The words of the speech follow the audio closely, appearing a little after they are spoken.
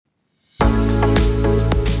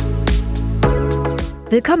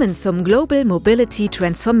Willkommen zum Global Mobility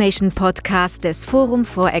Transformation Podcast des Forum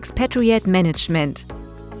for Expatriate Management.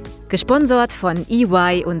 Gesponsert von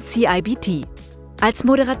EY und CIBT. Als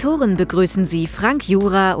Moderatoren begrüßen Sie Frank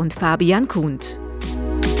Jura und Fabian Kuhnt.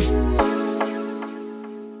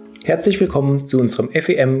 Herzlich willkommen zu unserem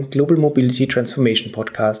FEM Global Mobility Transformation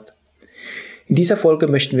Podcast. In dieser Folge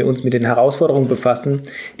möchten wir uns mit den Herausforderungen befassen,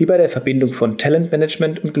 die bei der Verbindung von Talent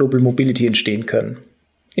Management und Global Mobility entstehen können.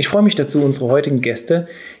 Ich freue mich dazu, unsere heutigen Gäste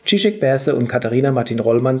Cicek Berse und Katharina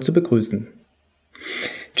Martin-Rollmann zu begrüßen.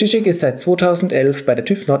 Cicek ist seit 2011 bei der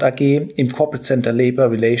TÜV Nord AG im Corporate Center Labor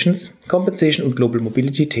Relations, Compensation und Global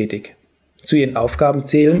Mobility tätig. Zu ihren Aufgaben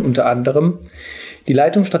zählen unter anderem die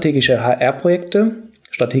Leitung strategischer HR Projekte,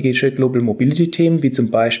 strategische Global Mobility Themen wie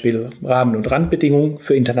zum Beispiel Rahmen- und Randbedingungen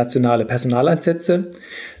für internationale Personaleinsätze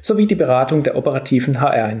sowie die Beratung der operativen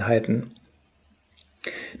HR-Einheiten.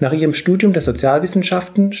 Nach ihrem Studium der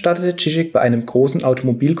Sozialwissenschaften startete Cicek bei einem großen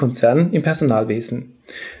Automobilkonzern im Personalwesen.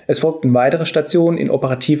 Es folgten weitere Stationen in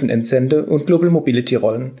operativen Entsende- und Global Mobility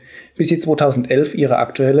Rollen, bis sie 2011 ihre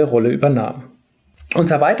aktuelle Rolle übernahm.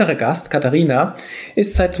 Unser weiterer Gast, Katharina,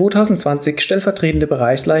 ist seit 2020 stellvertretende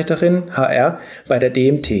Bereichsleiterin HR bei der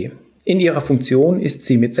DMT. In ihrer Funktion ist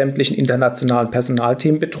sie mit sämtlichen internationalen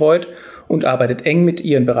Personalthemen betreut und arbeitet eng mit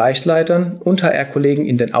ihren Bereichsleitern und HR-Kollegen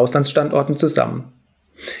in den Auslandsstandorten zusammen.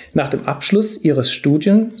 Nach dem Abschluss ihres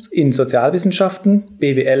Studiums in Sozialwissenschaften,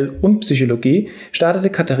 BWL und Psychologie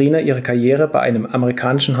startete Katharina ihre Karriere bei einem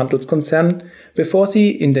amerikanischen Handelskonzern, bevor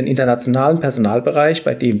sie in den internationalen Personalbereich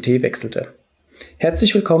bei DMT wechselte.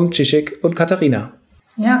 Herzlich willkommen, Cicek und Katharina.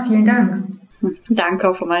 Ja, vielen Dank. Danke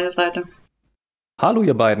auch von meiner Seite. Hallo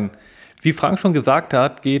ihr beiden. Wie Frank schon gesagt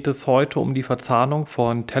hat, geht es heute um die Verzahnung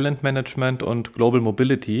von Talent Management und Global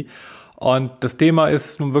Mobility. Und das Thema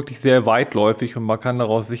ist nun wirklich sehr weitläufig und man kann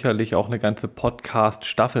daraus sicherlich auch eine ganze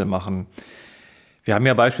Podcast-Staffel machen. Wir haben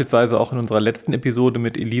ja beispielsweise auch in unserer letzten Episode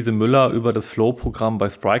mit Elise Müller über das Flow-Programm bei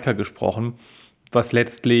Spryker gesprochen, was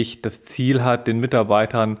letztlich das Ziel hat, den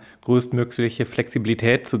Mitarbeitern größtmögliche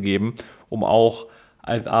Flexibilität zu geben, um auch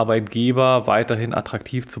als Arbeitgeber weiterhin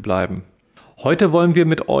attraktiv zu bleiben. Heute wollen wir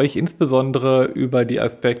mit euch insbesondere über die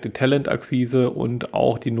Aspekte Talent Akquise und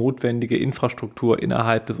auch die notwendige Infrastruktur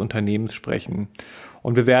innerhalb des Unternehmens sprechen.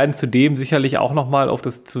 Und wir werden zudem sicherlich auch nochmal auf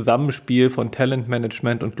das Zusammenspiel von Talent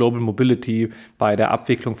Management und Global Mobility bei der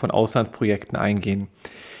Abwicklung von Auslandsprojekten eingehen.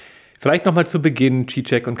 Vielleicht nochmal zu Beginn,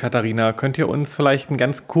 Cicek und Katharina, könnt ihr uns vielleicht einen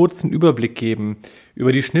ganz kurzen Überblick geben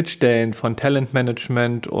über die Schnittstellen von Talent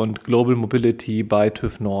Management und Global Mobility bei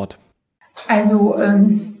TÜV Nord? Also,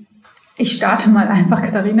 ich starte mal einfach,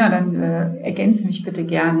 Katharina, dann ergänze mich bitte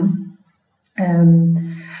gern.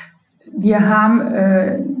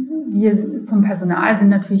 Wir vom Personal sind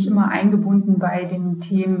natürlich immer eingebunden bei den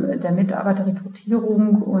Themen der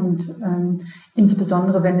Mitarbeiterrekrutierung und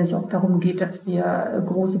insbesondere, wenn es auch darum geht, dass wir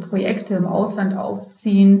große Projekte im Ausland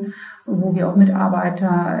aufziehen, wo wir auch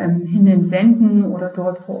Mitarbeiter hin entsenden oder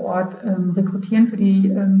dort vor Ort rekrutieren für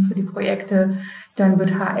die Projekte, dann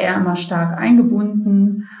wird HR immer stark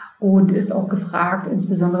eingebunden und ist auch gefragt,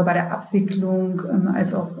 insbesondere bei der Abwicklung,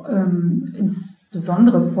 als auch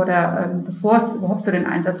insbesondere bevor es überhaupt zu den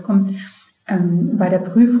Einsatz kommt, bei der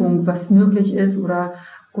Prüfung, was möglich ist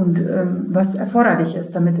und was erforderlich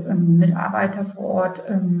ist, damit Mitarbeiter vor Ort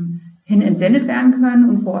hin entsendet werden können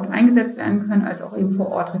und vor Ort eingesetzt werden können, als auch eben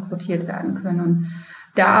vor Ort rekrutiert werden können. Und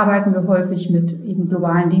da arbeiten wir häufig mit eben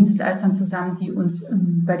globalen Dienstleistern zusammen, die uns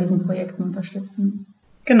bei diesen Projekten unterstützen.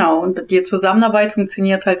 Genau, und die Zusammenarbeit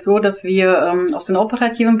funktioniert halt so, dass wir aus den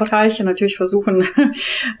operativen Bereichen natürlich versuchen,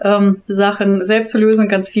 Sachen selbst zu lösen.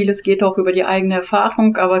 Ganz vieles geht auch über die eigene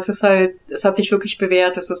Erfahrung, aber es hat sich wirklich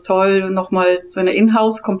bewährt. Es ist toll, nochmal so eine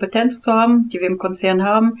Inhouse-Kompetenz zu haben, die wir im Konzern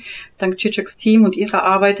haben. Dank Ciceks Team und ihrer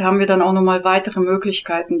Arbeit haben wir dann auch nochmal weitere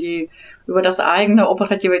Möglichkeiten, die über das eigene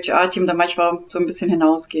operative HR-Team dann manchmal so ein bisschen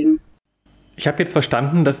hinausgehen. Ich habe jetzt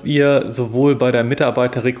verstanden, dass ihr sowohl bei der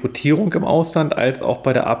Mitarbeiterrekrutierung im Ausland als auch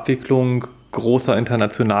bei der Abwicklung großer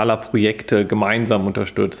internationaler Projekte gemeinsam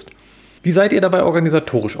unterstützt. Wie seid ihr dabei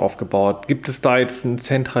organisatorisch aufgebaut? Gibt es da jetzt ein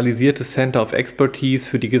zentralisiertes Center of Expertise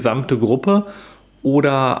für die gesamte Gruppe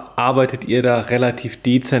oder arbeitet ihr da relativ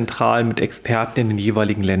dezentral mit Experten in den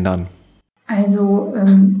jeweiligen Ländern? Also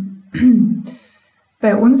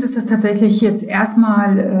bei uns ist das tatsächlich jetzt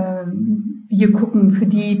erstmal, wir gucken für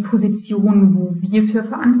die Positionen, wo wir für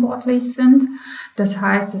verantwortlich sind. Das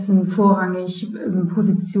heißt, es sind vorrangig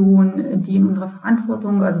Positionen, die in unserer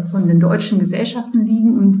Verantwortung, also von den deutschen Gesellschaften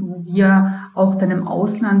liegen und wo wir auch dann im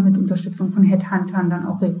Ausland mit Unterstützung von Headhuntern dann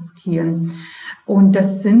auch rekrutieren. Und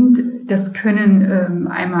das können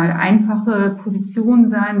einmal einfache Positionen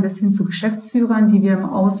sein, bis hin zu Geschäftsführern, die wir im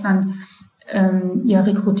Ausland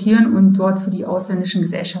rekrutieren und dort für die ausländischen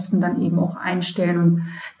Gesellschaften dann eben auch einstellen. Und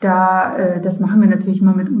das machen wir natürlich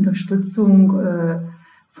immer mit Unterstützung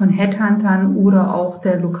von Headhuntern oder auch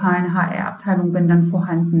der lokalen HR-Abteilung, wenn dann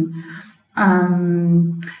vorhanden.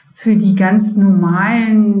 Für die ganz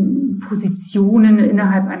normalen Positionen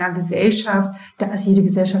innerhalb einer Gesellschaft, da ist jede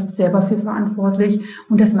Gesellschaft selber für verantwortlich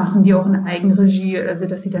und das machen die auch in Eigenregie, also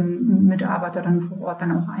dass sie dann Mitarbeiter dann vor Ort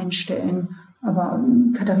dann auch einstellen. Aber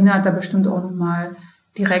Katharina hat da bestimmt auch nochmal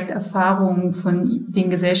direkt Erfahrungen von den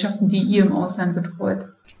Gesellschaften, die ihr im Ausland betreut.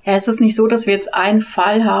 Ja, es ist nicht so, dass wir jetzt einen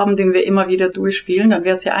Fall haben, den wir immer wieder durchspielen. Dann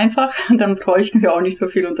wäre es ja einfach. Dann bräuchten wir auch nicht so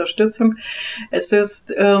viel Unterstützung. Es ist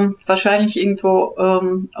wahrscheinlich irgendwo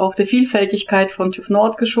auch der Vielfältigkeit von TÜV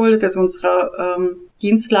Nord geschuldet. Also unsere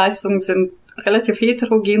Dienstleistungen sind relativ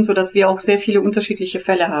heterogen, so dass wir auch sehr viele unterschiedliche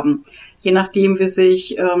Fälle haben. Je nachdem, wie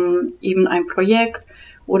sich eben ein Projekt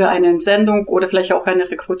oder eine Entsendung oder vielleicht auch eine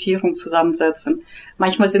Rekrutierung zusammensetzen.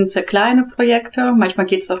 Manchmal sind es sehr kleine Projekte, manchmal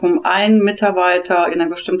geht es darum, einen Mitarbeiter in ein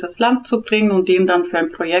bestimmtes Land zu bringen und den dann für ein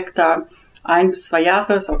Projekt da 1 bis 2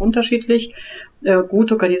 Jahre, ist auch unterschiedlich,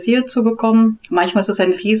 gut organisiert zu bekommen. Manchmal ist es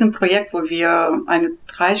ein Riesenprojekt, wo wir eine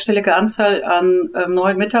 3-stellige Anzahl an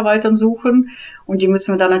neuen Mitarbeitern suchen und die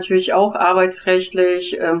müssen wir dann natürlich auch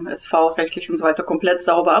arbeitsrechtlich, SV-rechtlich und so weiter komplett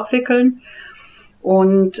sauber abwickeln.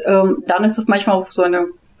 Und dann ist es manchmal auch so eine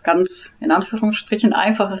ganz, in Anführungsstrichen,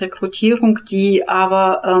 einfache Rekrutierung, die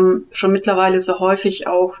aber schon mittlerweile so häufig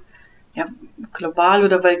auch global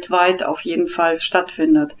oder weltweit auf jeden Fall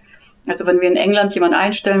stattfindet. Also wenn wir in England jemanden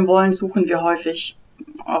einstellen wollen, suchen wir häufig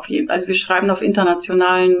also wir schreiben auf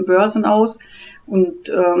internationalen Börsen aus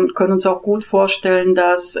und können uns auch gut vorstellen,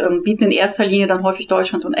 dass bieten in erster Linie dann häufig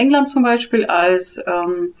Deutschland und England zum Beispiel als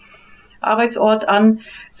Arbeitsort an,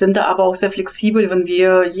 sind da aber auch sehr flexibel. Wenn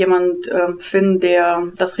wir jemand finden, der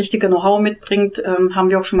das richtige Know-how mitbringt,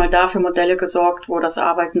 haben wir auch schon mal dafür Modelle gesorgt, wo das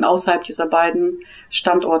Arbeiten außerhalb dieser beiden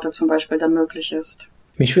Standorte zum Beispiel dann möglich ist.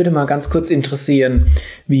 Mich würde mal ganz kurz interessieren,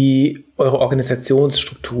 wie eure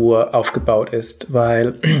Organisationsstruktur aufgebaut ist,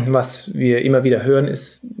 weil was wir immer wieder hören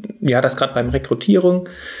ist, dass gerade beim Rekrutierung,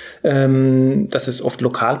 dass es oft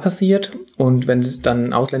lokal passiert und wenn es dann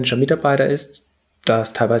ein ausländischer Mitarbeiter ist,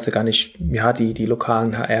 dass teilweise gar nicht, die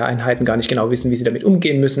lokalen HR-Einheiten gar nicht genau wissen, wie sie damit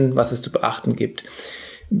umgehen müssen, was es zu beachten gibt.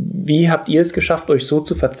 Wie habt ihr es geschafft, euch so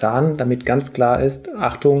zu verzahnen, damit ganz klar ist,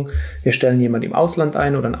 Achtung, wir stellen jemanden im Ausland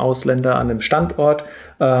ein oder einen Ausländer an einem Standort,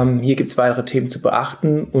 hier gibt es weitere Themen zu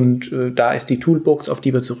beachten und da ist die Toolbox, auf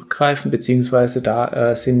die wir zurückgreifen, beziehungsweise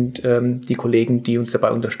da sind die Kollegen, die uns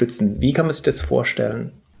dabei unterstützen. Wie kann man sich das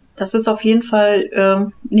vorstellen? Das ist auf jeden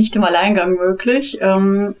Fall nicht im Alleingang möglich.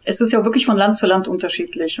 Es ist ja auch wirklich von Land zu Land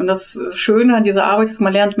unterschiedlich. Und das Schöne an dieser Arbeit ist,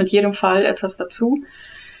 man lernt mit jedem Fall etwas dazu.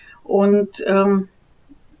 Und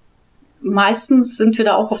meistens sind wir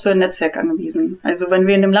da auch auf so ein Netzwerk angewiesen. Also wenn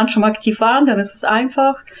wir in dem Land schon mal aktiv waren, dann ist es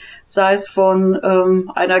einfach, sei es von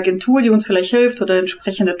einer Agentur, die uns vielleicht hilft oder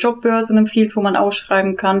entsprechende Jobbörsen empfiehlt, wo man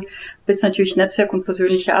ausschreiben kann, bis natürlich Netzwerk und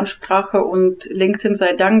persönliche Ansprache und LinkedIn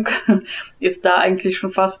sei Dank ist da eigentlich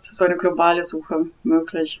schon fast so eine globale Suche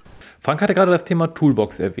möglich. Frank hatte gerade das Thema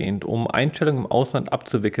Toolbox erwähnt, um Einstellungen im Ausland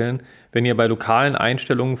abzuwickeln, wenn ihr bei lokalen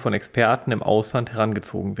Einstellungen von Experten im Ausland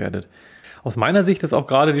herangezogen werdet. Aus meiner Sicht ist auch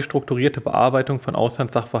gerade die strukturierte Bearbeitung von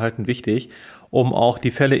Auslandssachverhalten wichtig, um auch die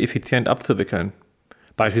Fälle effizient abzuwickeln.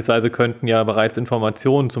 Beispielsweise könnten ja bereits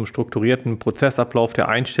Informationen zum strukturierten Prozessablauf der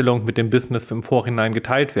Einstellung mit dem Business im Vorhinein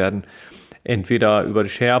geteilt werden, entweder über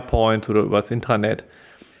SharePoint oder über das Intranet.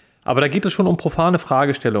 Aber da geht es schon um profane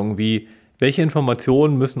Fragestellungen wie: Welche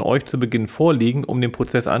Informationen müssen euch zu Beginn vorliegen, um den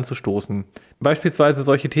Prozess anzustoßen? Beispielsweise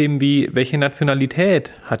solche Themen wie: Welche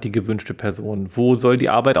Nationalität hat die gewünschte Person? Wo soll die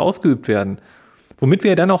Arbeit ausgeübt werden? Womit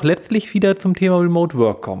wir dann auch letztlich wieder zum Thema Remote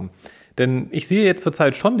Work kommen. Denn ich sehe jetzt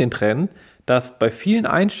zurzeit schon den Trend, dass bei vielen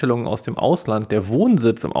Einstellungen aus dem Ausland der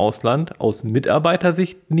Wohnsitz im Ausland aus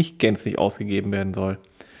Mitarbeitersicht nicht gänzlich ausgegeben werden soll.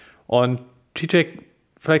 Und Cicek,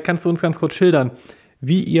 vielleicht kannst du uns ganz kurz schildern,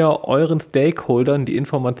 wie ihr euren Stakeholdern die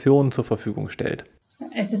Informationen zur Verfügung stellt.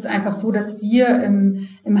 Es ist einfach so, dass wir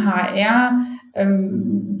im HR,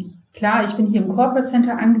 klar, ich bin hier im Corporate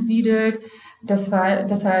Center angesiedelt, das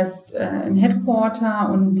heißt im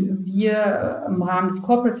Headquarter, und wir im Rahmen des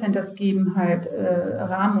Corporate Centers geben halt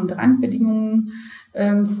Rahmen- und Randbedingungen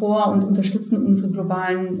vor und unterstützen unsere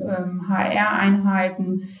globalen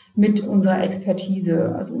HR-Einheiten mit unserer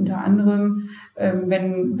Expertise. Also unter anderem,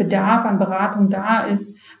 wenn Bedarf an Beratung da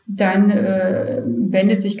ist, dann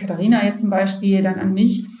wendet sich Katharina jetzt zum Beispiel dann an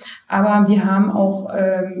mich. Aber wir haben auch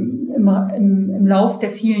im Lauf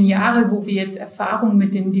der vielen Jahre, wo wir jetzt Erfahrung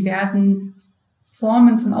mit den diversen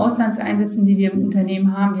Formen von Auslandseinsätzen, die wir im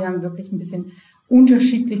Unternehmen haben, wir haben wirklich ein bisschen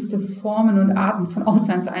unterschiedlichste Formen und Arten von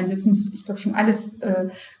Auslandseinsätzen. Ich glaube schon alles,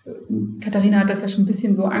 Katharina hat das ja schon ein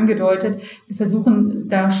bisschen so angedeutet. Wir versuchen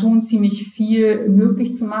da schon ziemlich viel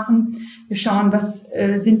möglich zu machen. Wir schauen, was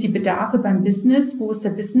sind die Bedarfe beim Business, wo ist der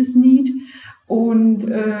Business Need und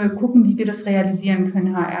gucken, wie wir das realisieren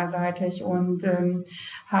können HR-seitig und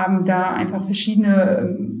haben da einfach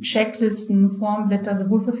verschiedene Checklisten, Formblätter,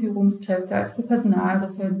 sowohl für Führungskräfte als für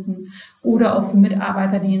Personalreferenten oder auch für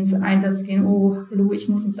Mitarbeiter, die ins Einsatz gehen. Oh, hallo, ich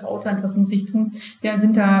muss ins Ausland, was muss ich tun? Wir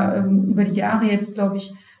sind da über die Jahre jetzt, glaube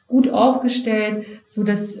ich, gut aufgestellt, so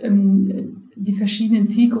dass die verschiedenen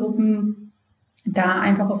Zielgruppen da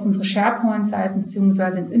einfach auf unsere SharePoint-Seiten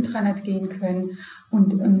beziehungsweise ins Intranet gehen können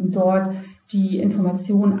und dort die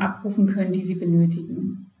Informationen abrufen können, die sie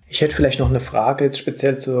benötigen. Ich hätte vielleicht noch eine Frage jetzt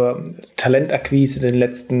speziell zur Talent Akquise in den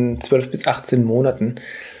letzten 12 bis 18 Monaten.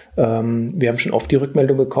 Wir haben schon oft die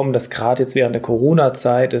Rückmeldung bekommen, dass gerade jetzt während der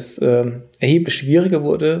Corona-Zeit es erheblich schwieriger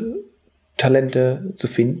wurde, Talente zu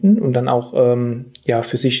finden und dann auch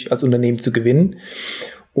für sich als Unternehmen zu gewinnen.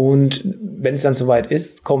 Und wenn es dann soweit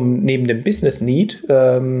ist, kommen neben dem Business Need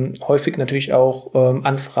häufig natürlich auch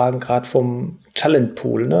Anfragen gerade vom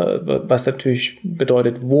Talentpool, ne? Was natürlich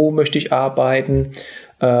bedeutet, wo möchte ich arbeiten?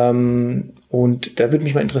 Und da würde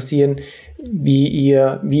mich mal interessieren, wie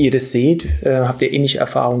ihr das seht. Habt ihr ähnliche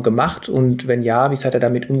Erfahrungen gemacht? Und wenn ja, wie seid ihr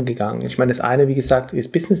damit umgegangen? Ich meine, das eine, wie gesagt,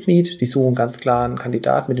 ist Business Need. Die suchen ganz klar einen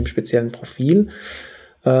Kandidat mit dem speziellen Profil.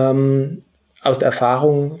 Aus der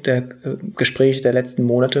Erfahrung der Gespräche der letzten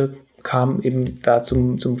Monate kam eben da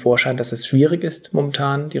zum Vorschein, dass es schwierig ist,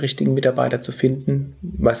 momentan die richtigen Mitarbeiter zu finden.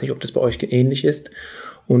 Ich weiß nicht, ob das bei euch ähnlich ist.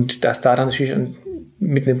 Und dass da dann natürlich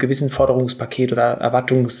mit einem gewissen Forderungspaket oder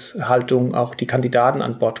Erwartungshaltung auch die Kandidaten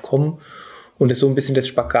an Bord kommen und es so ein bisschen das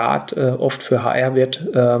Spagat oft für HR wird,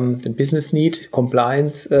 den Business Need,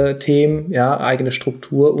 Compliance-Themen, eigene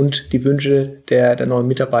Struktur und die Wünsche der neuen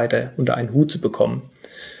Mitarbeiter unter einen Hut zu bekommen.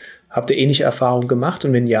 Habt ihr ähnliche Erfahrungen gemacht?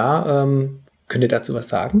 Und wenn ja, könnt ihr dazu was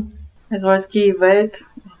sagen? Also als die Welt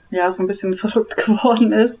so ein bisschen verrückt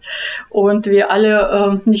geworden ist und wir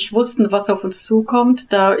alle nicht wussten, was auf uns zukommt,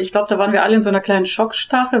 ich glaube, da waren wir alle in so einer kleinen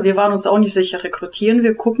Schockstarre. Wir waren uns auch nicht sicher,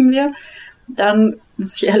 gucken wir. Dann,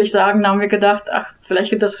 muss ich ehrlich sagen, haben wir gedacht,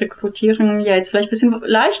 vielleicht wird das Rekrutieren jetzt vielleicht ein bisschen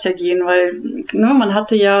leichter gehen, weil man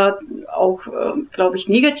hatte ja auch, glaube ich,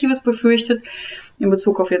 Negatives befürchtet in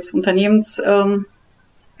Bezug auf jetzt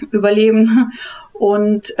Unternehmensüberleben.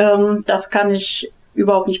 Und das kann ich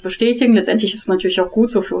überhaupt nicht bestätigen. Letztendlich ist es natürlich auch gut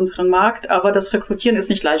so für unseren Markt, aber das Rekrutieren ist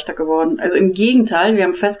nicht leichter geworden. Also im Gegenteil, wir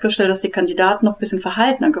haben festgestellt, dass die Kandidaten noch ein bisschen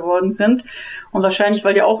verhaltener geworden sind und wahrscheinlich,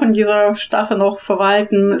 weil die auch in dieser Starre noch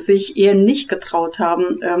verwalten, sich eher nicht getraut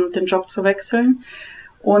haben, den Job zu wechseln.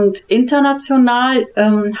 Und international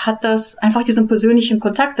hat das einfach diesen persönlichen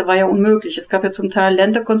Kontakt, der war ja unmöglich. Es gab ja zum Teil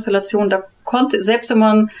Länderkonstellationen, da konnte, selbst wenn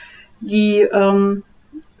man die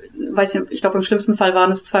ich glaube, im schlimmsten Fall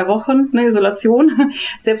waren es 2 Wochen, eine Isolation.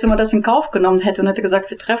 Selbst wenn man das in Kauf genommen hätte und hätte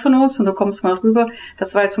gesagt, wir treffen uns und du kommst mal rüber,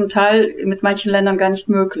 das war ja zum Teil mit manchen Ländern gar nicht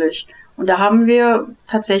möglich. Und da haben wir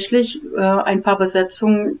tatsächlich ein paar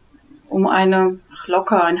Besetzungen um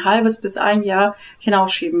locker ein halbes bis ein Jahr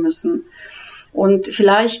hinausschieben müssen. Und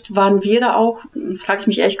vielleicht waren wir da auch, frage ich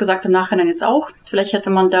mich ehrlich gesagt im Nachhinein jetzt auch, vielleicht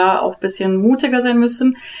hätte man da auch ein bisschen mutiger sein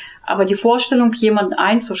müssen. Aber die Vorstellung, jemanden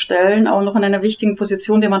einzustellen, auch noch in einer wichtigen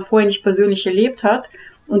Position, der man vorher nicht persönlich erlebt hat,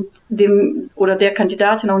 und dem oder der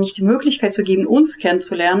Kandidatin auch nicht die Möglichkeit zu geben, uns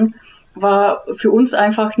kennenzulernen, war für uns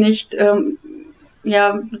einfach nicht,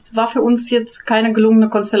 war für uns jetzt keine gelungene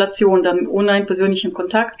Konstellation, dann ohne einen persönlichen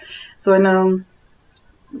Kontakt so eine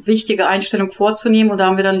wichtige Einstellung vorzunehmen, und da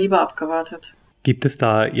haben wir dann lieber abgewartet. Gibt es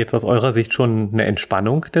da jetzt aus eurer Sicht schon eine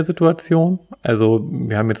Entspannung der Situation? Also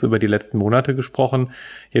wir haben jetzt über die letzten Monate gesprochen.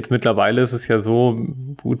 Jetzt mittlerweile ist es ja so,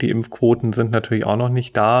 gut, die Impfquoten sind natürlich auch noch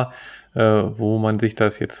nicht da, wo man sich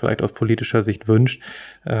das jetzt vielleicht aus politischer Sicht wünscht.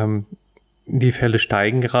 Die Fälle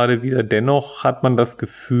steigen gerade wieder. Dennoch hat man das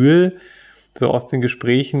Gefühl, so aus den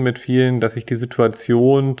Gesprächen mit vielen, dass sich die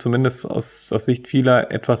Situation zumindest aus Sicht vieler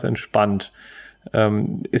etwas entspannt.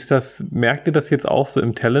 Merkt ihr das jetzt auch so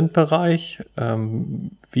im Talent-Bereich?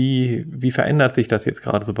 Wie verändert sich das jetzt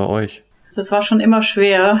gerade so bei euch? Also es war schon immer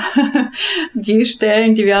schwer, die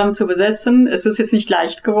Stellen, die wir haben, zu besetzen. Es ist jetzt nicht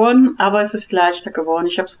leicht geworden, aber es ist leichter geworden.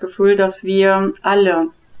 Ich habe das Gefühl, dass wir alle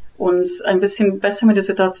uns ein bisschen besser mit der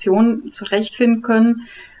Situation zurechtfinden können.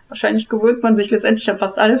 Wahrscheinlich gewöhnt man sich letztendlich an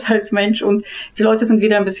fast alles als Mensch, und die Leute sind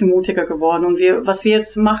wieder ein bisschen mutiger geworden. Und was wir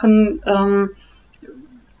jetzt machen,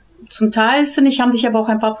 zum Teil, finde ich, haben sich aber auch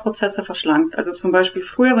ein paar Prozesse verschlankt. Also zum Beispiel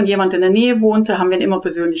früher, wenn jemand in der Nähe wohnte, haben wir ihn immer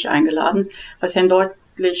persönlich eingeladen, was ja in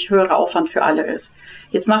deutlich höherer Aufwand für alle ist.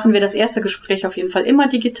 Jetzt machen wir das erste Gespräch auf jeden Fall immer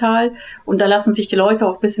digital und da lassen sich die Leute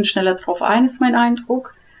auch ein bisschen schneller drauf ein, ist mein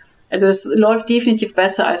Eindruck. Also es läuft definitiv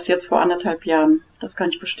besser als jetzt vor 1,5 Jahren. Das kann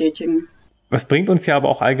ich bestätigen. Das bringt uns ja aber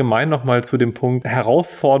auch allgemein nochmal zu dem Punkt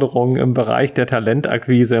Herausforderungen im Bereich der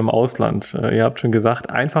Talentakquise im Ausland. Ihr habt schon gesagt,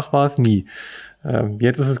 einfach war es nie.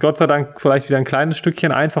 Jetzt ist es Gott sei Dank vielleicht wieder ein kleines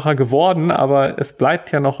Stückchen einfacher geworden, aber es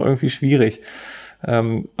bleibt ja noch irgendwie schwierig.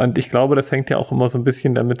 Und ich glaube, das hängt ja auch immer so ein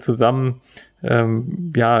bisschen damit zusammen,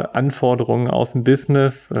 Anforderungen aus dem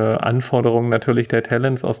Business, Anforderungen natürlich der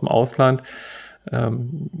Talents aus dem Ausland.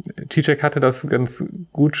 Cicek hatte das ganz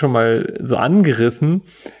gut schon mal so angerissen,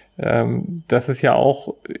 dass es ja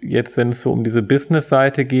auch jetzt, wenn es so um diese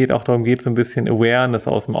Business-Seite geht, auch darum geht, so ein bisschen Awareness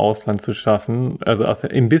aus dem Ausland zu schaffen, also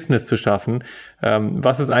im Business zu schaffen,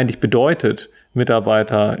 was es eigentlich bedeutet,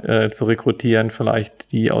 Mitarbeiter zu rekrutieren,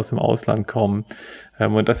 vielleicht die aus dem Ausland kommen.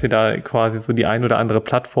 Und dass ihr da quasi so die ein oder andere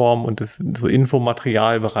Plattform und das so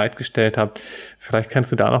Infomaterial bereitgestellt habt. Vielleicht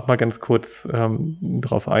kannst du da noch mal ganz kurz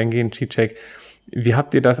drauf eingehen, Cicek. Wie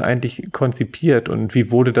habt ihr das eigentlich konzipiert und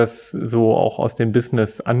wie wurde das so auch aus dem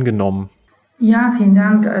Business angenommen? Ja, vielen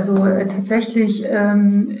Dank. Also tatsächlich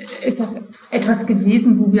ist das etwas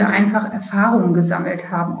gewesen, wo wir einfach Erfahrungen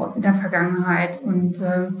gesammelt haben in der Vergangenheit. Und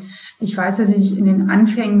ich weiß, dass ich in den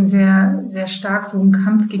Anfängen sehr, sehr stark so einen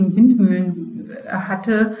Kampf gegen Windmühlen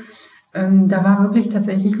hatte. Da war wirklich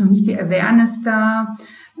tatsächlich noch nicht die Awareness da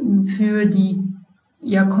für die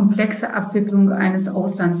komplexe Abwicklung eines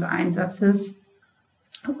Auslandseinsatzes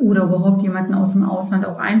oder überhaupt jemanden aus dem Ausland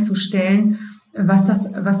auch einzustellen, was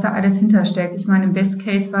da alles hintersteckt. Ich meine, im Best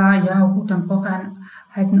Case war, dann braucht er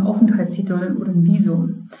halt einen Aufenthaltstitel oder ein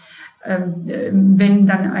Visum. Wenn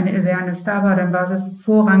dann eine Awareness da war, dann war es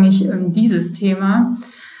vorrangig dieses Thema.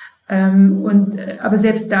 Aber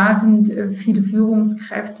selbst da sind viele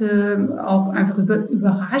Führungskräfte auch einfach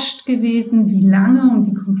überrascht gewesen, wie lange und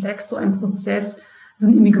wie komplex so ein Prozess, so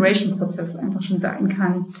ein Immigration-Prozess einfach schon sein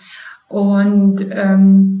kann. Und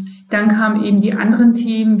dann kamen eben die anderen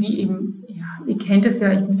Themen, wie eben, ihr kennt es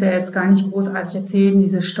ja, ich muss ja jetzt gar nicht großartig erzählen,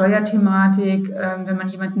 diese Steuerthematik, wenn man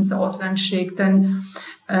jemanden ins Ausland schickt, dann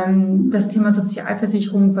das Thema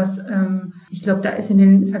Sozialversicherung, was ich glaube, da ist in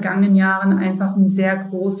den vergangenen Jahren einfach ein sehr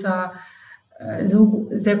große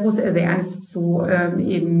Awareness dazu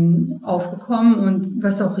eben aufgekommen und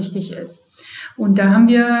was auch richtig ist. Und da haben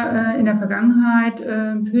wir in der Vergangenheit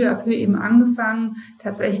peu à peu eben angefangen,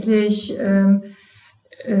 tatsächlich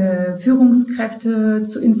Führungskräfte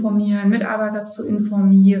zu informieren, Mitarbeiter zu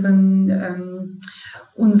informieren,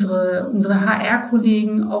 unsere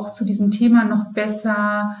HR-Kollegen auch zu diesem Thema noch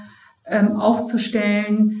besser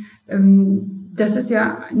aufzustellen. Das ist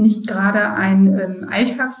ja nicht gerade ein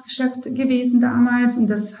Alltagsgeschäft gewesen damals und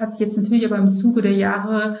das hat jetzt natürlich aber im Zuge der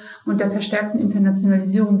Jahre und der verstärkten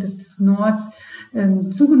Internationalisierung des TÜV Nords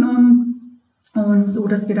zugenommen. Und so,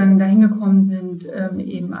 dass wir dann dahin gekommen sind,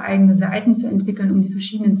 eben eigene Seiten zu entwickeln, um die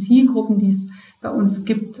verschiedenen Zielgruppen, die es bei uns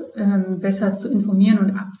gibt, besser zu informieren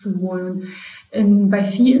und abzuholen. Und wir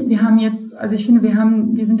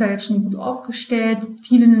sind da jetzt schon gut aufgestellt.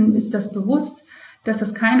 Vielen ist das bewusst, dass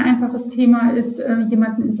das kein einfaches Thema ist,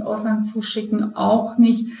 jemanden ins Ausland zu schicken, auch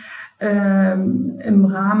nicht im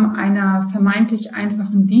Rahmen einer vermeintlich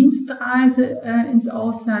einfachen Dienstreise ins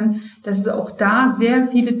Ausland, dass es auch da sehr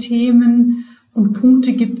viele Themen und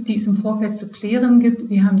Punkte gibt, die es im Vorfeld zu klären gibt.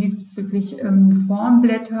 Wir haben diesbezüglich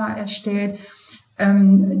Formblätter erstellt,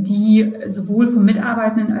 die sowohl vom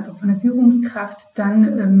Mitarbeitenden als auch von der Führungskraft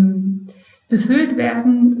dann befüllt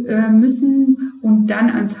werden müssen und dann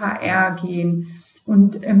ans HR gehen.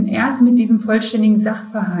 Und erst mit diesem vollständigen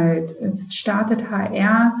Sachverhalt startet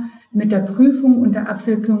HR mit der Prüfung und der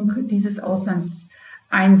Abwicklung dieses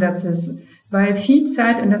Auslandseinsatzes, weil viel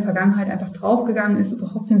Zeit in der Vergangenheit einfach draufgegangen ist,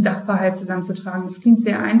 überhaupt den Sachverhalt zusammenzutragen. Das klingt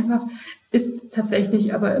sehr einfach, ist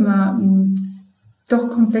tatsächlich aber immer doch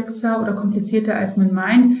komplexer oder komplizierter, als man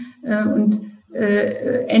meint und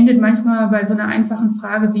endet manchmal bei so einer einfachen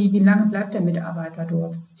Frage wie lange bleibt der Mitarbeiter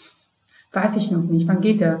dort? Weiß ich noch nicht. Wann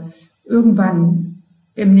geht er? Irgendwann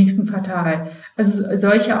im nächsten Quartal. Also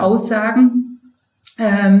solche Aussagen,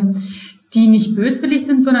 die nicht böswillig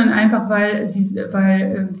sind, sondern einfach, weil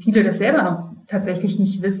viele das selber noch tatsächlich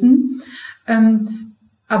nicht wissen.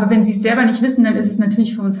 Aber wenn sie es selber nicht wissen, dann ist es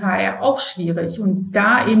natürlich für uns HR auch schwierig. Und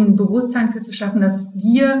da eben ein Bewusstsein für zu schaffen, dass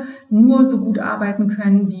wir nur so gut arbeiten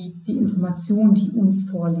können, wie die Informationen, die uns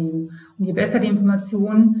vorliegen. Und je besser die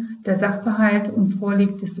Information, der Sachverhalt uns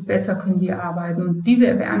vorliegt, desto besser können wir arbeiten. Und diese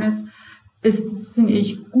Awareness ist, finde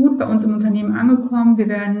ich, gut bei uns im Unternehmen angekommen. Wir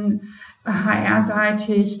werden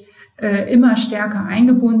HR-seitig immer stärker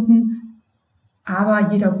eingebunden.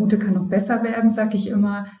 Aber jeder Gute kann noch besser werden, sage ich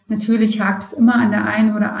immer. Natürlich hakt es immer an der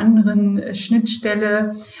einen oder anderen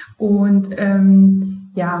Schnittstelle. Und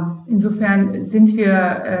insofern sind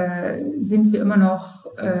wir immer noch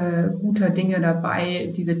guter Dinge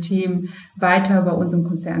dabei, diese Themen weiter bei unserem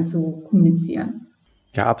Konzern zu kommunizieren.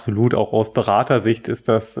 Ja, absolut. Auch aus Beratersicht ist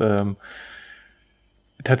das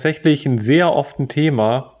tatsächlich ein sehr oft ein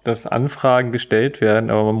Thema, dass Anfragen gestellt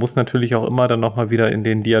werden, aber man muss natürlich auch immer dann nochmal wieder in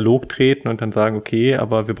den Dialog treten und dann sagen, okay,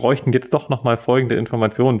 aber wir bräuchten jetzt doch nochmal folgende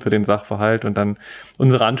Informationen für den Sachverhalt und dann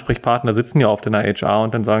unsere Ansprechpartner sitzen ja oft in der HR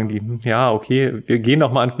und dann sagen die, ja, okay, wir gehen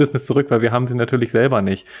nochmal ans Business zurück, weil wir haben sie natürlich selber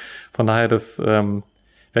nicht. Von daher,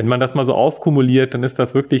 wenn man das mal so aufkumuliert, dann ist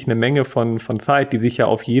das wirklich eine Menge von Zeit, die sich ja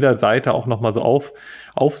auf jeder Seite auch nochmal so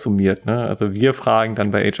aufsummiert. Ne? Also wir fragen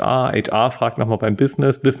dann bei HR fragt nochmal beim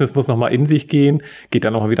Business muss nochmal in sich gehen, geht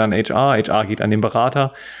dann nochmal wieder an HR geht an den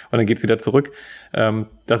Berater und dann geht's wieder zurück.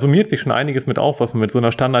 Da summiert sich schon einiges mit auf, was man mit so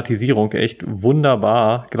einer Standardisierung echt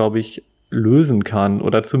wunderbar, glaube ich, lösen kann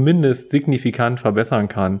oder zumindest signifikant verbessern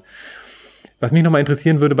kann. Was mich nochmal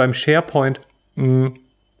interessieren würde beim SharePoint,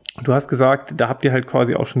 du hast gesagt, da habt ihr halt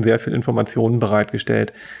quasi auch schon sehr viel Informationen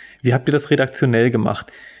bereitgestellt. Wie habt ihr das redaktionell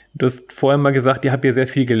gemacht? Du hast vorher mal gesagt, ihr habt ja sehr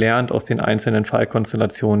viel gelernt aus den einzelnen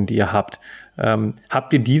Fallkonstellationen, die ihr habt.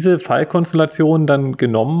 Habt ihr diese Fallkonstellationen dann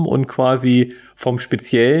genommen und quasi vom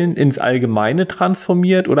Speziellen ins Allgemeine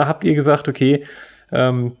transformiert? Oder habt ihr gesagt, okay,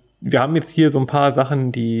 wir haben jetzt hier so ein paar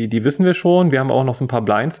Sachen, die wissen wir schon. Wir haben auch noch so ein paar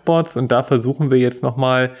Blindspots und da versuchen wir jetzt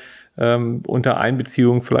nochmal unter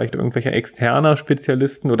Einbeziehung vielleicht irgendwelcher externer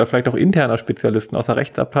Spezialisten oder vielleicht auch interner Spezialisten aus der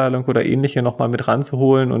Rechtsabteilung oder ähnliche nochmal mit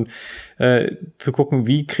ranzuholen und zu gucken,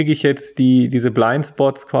 wie kriege ich jetzt diese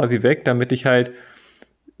Blindspots quasi weg, damit ich halt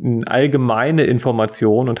eine allgemeine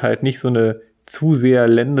Information und halt nicht so eine zu sehr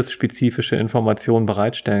landesspezifische Information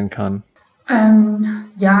bereitstellen kann.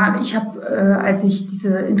 Ich habe, als ich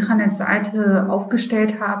diese Intranet-Seite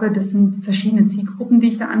aufgestellt habe, das sind verschiedene Zielgruppen, die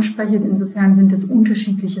ich da anspreche. Insofern sind es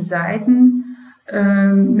unterschiedliche Seiten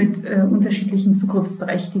mit unterschiedlichen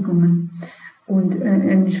Zugriffsberechtigungen. Und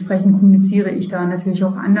entsprechend kommuniziere ich da natürlich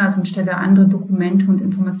auch anders und stelle andere Dokumente und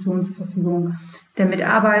Informationen zur Verfügung. Der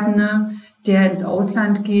Mitarbeitende, der ins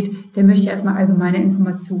Ausland geht, der möchte erstmal allgemeine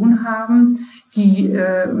Informationen haben,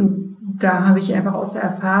 da habe ich einfach aus der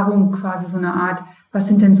Erfahrung quasi so eine Art, was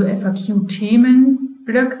sind denn so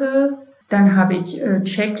FAQ-Themenblöcke? Dann habe ich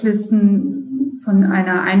Checklisten von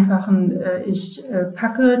einer einfachen ich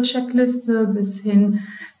packe Checkliste bis hin,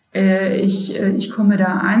 ich komme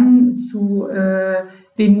da an zu,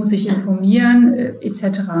 wen muss ich informieren,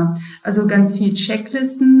 etc. Also ganz viel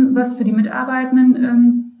Checklisten, was für die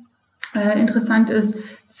Mitarbeitenden interessant ist,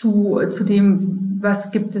 zu dem,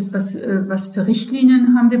 was gibt es, was für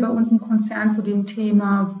Richtlinien haben wir bei uns im Konzern zu dem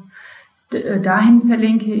Thema. Dahin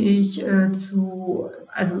verlinke ich also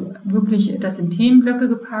wirklich das in Themenblöcke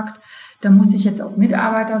gepackt. Da muss ich jetzt auf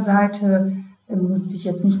Mitarbeiterseite, musste ich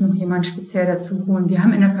jetzt nicht noch jemand speziell dazu holen. Wir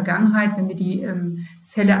haben in der Vergangenheit, wenn wir die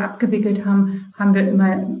Fälle abgewickelt haben, haben wir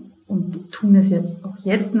immer und tun es jetzt auch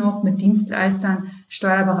jetzt noch mit Dienstleistern,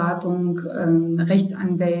 Steuerberatung,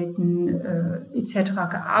 Rechtsanwälten etc.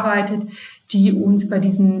 gearbeitet, die uns bei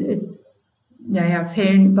diesen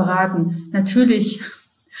Fällen beraten. Natürlich,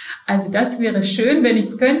 also das wäre schön, wenn ich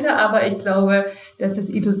es könnte, aber ich glaube, das ist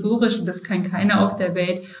illusorisch und das kann keiner auf der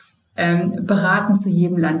Welt beraten zu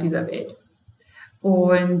jedem Land dieser Welt.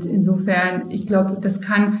 Und insofern, ich glaube, das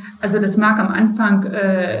mag am Anfang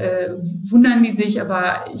wundern die sich,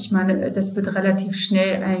 aber ich meine, das wird relativ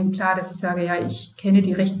schnell allen klar, dass ich sage, ja, ich kenne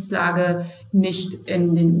die Rechtslage nicht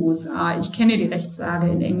in den USA, ich kenne die Rechtslage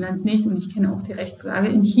in England nicht und ich kenne auch die Rechtslage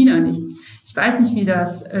in China nicht. Ich weiß nicht, wie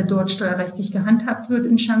das dort steuerrechtlich gehandhabt wird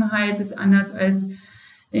in Shanghai. Es ist anders als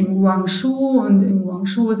in Guangzhou und in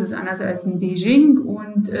Guangzhou ist es anders als in Beijing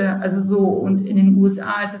und und in den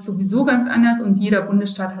USA ist es sowieso ganz anders und jeder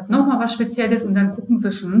Bundesstaat hat nochmal was Spezielles und dann gucken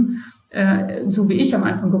sie schon, so wie ich am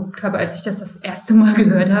Anfang geguckt habe, als ich das erste Mal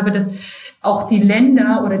gehört habe, dass auch die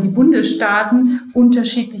Länder oder die Bundesstaaten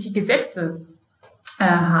unterschiedliche Gesetze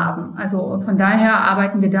haben. Also von daher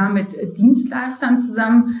arbeiten wir da mit Dienstleistern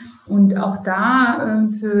zusammen und auch da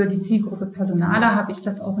für die Zielgruppe Personaler habe ich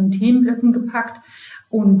das auch in Themenblöcken gepackt.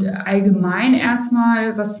 Und allgemein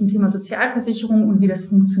erstmal, was zum Thema Sozialversicherung und wie das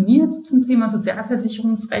funktioniert zum Thema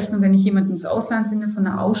Sozialversicherungsrecht. Und wenn ich jemanden ins Ausland sende, von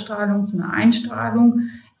einer Ausstrahlung zu einer Einstrahlung,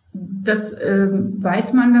 das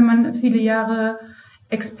weiß man, wenn man viele Jahre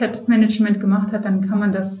Expat-Management gemacht hat, dann kann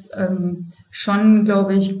man das schon,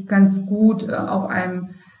 glaube ich, ganz gut auf einem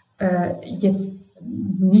jetzt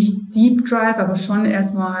nicht Deep Drive, aber schon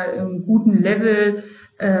erstmal einen guten Level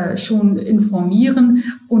schon informieren.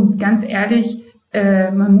 Und ganz ehrlich,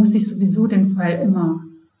 man muss sich sowieso den Fall immer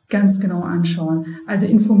ganz genau anschauen. Also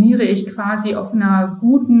informiere ich quasi auf einer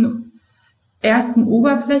guten ersten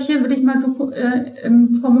Oberfläche, würde ich mal so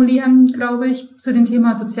formulieren, glaube ich, zu dem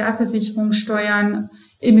Thema Sozialversicherung, Steuern,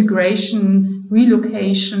 Immigration,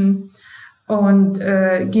 Relocation und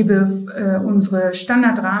gebe unsere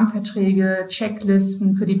Standardrahmenverträge,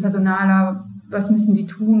 Checklisten für die Personaler, was müssen die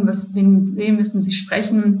tun, wem müssen sie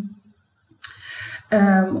sprechen.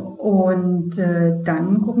 Und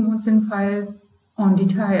dann gucken wir uns den Fall en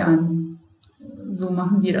Detail an. So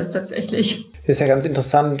machen wir das tatsächlich. Das ist ja ganz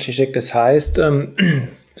interessant, Cicek. Das heißt,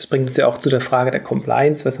 das bringt uns ja auch zu der Frage der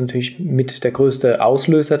Compliance, was natürlich mit der größte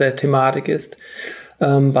Auslöser der Thematik ist,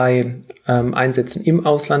 bei Einsätzen im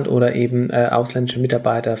Ausland oder eben ausländische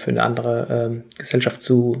Mitarbeiter für eine andere Gesellschaft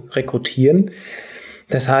zu rekrutieren.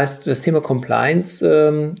 Das heißt, das Thema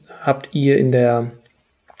Compliance habt ihr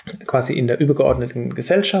quasi in der übergeordneten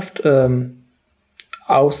Gesellschaft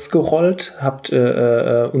ausgerollt, habt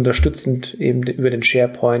unterstützend eben über den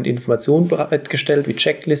SharePoint Informationen bereitgestellt, wie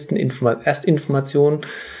Checklisten, Erstinformationen,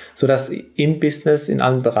 sodass im Business, in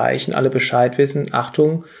allen Bereichen alle Bescheid wissen,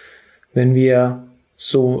 Achtung, wenn wir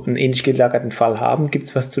so einen ähnlich gelagerten Fall haben, gibt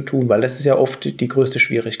es was zu tun, weil das ist ja oft die größte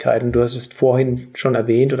Schwierigkeit. Und du hast es vorhin schon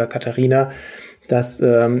erwähnt, oder Katharina, dass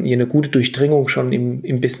ihr eine gute Durchdringung schon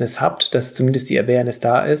im Business habt, dass zumindest die Awareness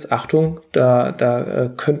da ist. Achtung,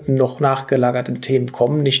 da könnten noch nachgelagerte Themen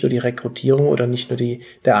kommen, nicht nur die Rekrutierung oder nicht nur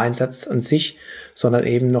der Einsatz an sich, sondern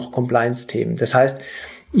eben noch Compliance-Themen. Das heißt,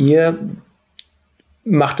 ihr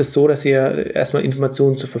macht es so, dass ihr erstmal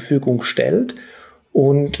Informationen zur Verfügung stellt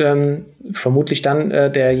und vermutlich dann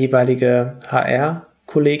der jeweilige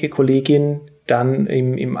HR-Kollege, Kollegin dann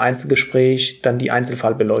im Einzelgespräch dann die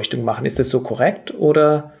Einzelfallbeleuchtung machen. Ist das so korrekt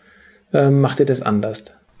oder macht ihr das anders?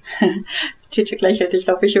 Cicek lächelt, ich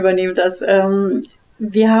glaube, ich übernehme das.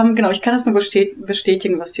 Wir haben, genau, ich kann das nur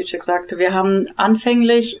bestätigen, was Cicek sagte. Wir haben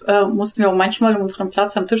anfänglich, mussten wir auch manchmal um unseren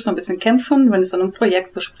Platz am Tisch so ein bisschen kämpfen, wenn es dann um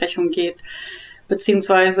Projektbesprechung geht,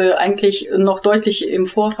 beziehungsweise eigentlich noch deutlich im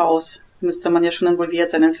Voraus müsste man ja schon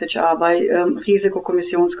involviert sein als HR, bei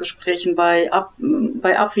Risikokommissionsgesprächen, bei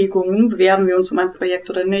Abwägungen, bewerben wir uns um ein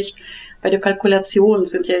Projekt oder nicht. Bei der Kalkulation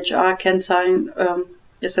sind ja HR-Kennzahlen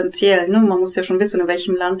essentiell. Ne? Man muss ja schon wissen, in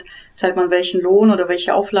welchem Land zahlt man welchen Lohn oder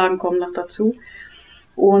welche Auflagen kommen noch dazu.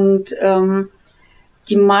 Und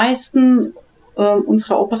die meisten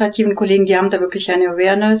unserer operativen Kollegen, die haben da wirklich eine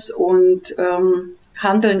Awareness und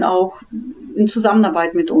handeln auch in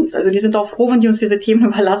Zusammenarbeit mit uns. Also die sind auch froh, wenn die uns diese Themen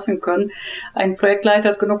überlassen können. Ein Projektleiter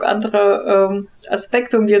hat genug andere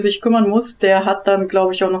Aspekte, um die er sich kümmern muss. Der hat dann,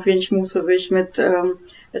 glaube ich, auch noch wenig Muße, sich mit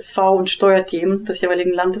SV- und Steuerthemen des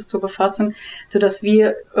jeweiligen Landes zu befassen, sodass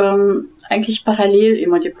wir eigentlich parallel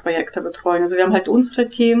immer die Projekte betreuen. Also wir haben halt unsere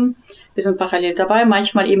Themen, wir sind parallel dabei,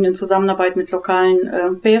 manchmal eben in Zusammenarbeit mit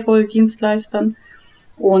lokalen Payroll-Dienstleistern.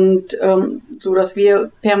 Und so, dass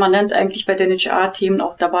wir permanent eigentlich bei den HR-Themen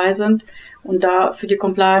auch dabei sind und da für die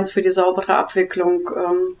Compliance, für die saubere Abwicklung,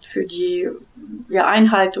 für die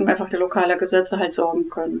Einhaltung einfach der lokalen Gesetze halt sorgen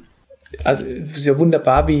können. Also es ist ja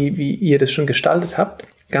wunderbar, wie ihr das schon gestaltet habt,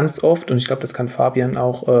 ganz oft, und ich glaube, das kann Fabian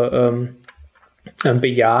auch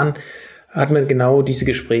bejahen, hat man genau diese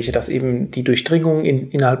Gespräche, dass eben die Durchdringung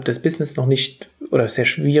innerhalb des Business noch nicht oder sehr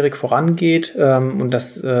schwierig vorangeht und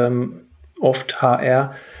dass oft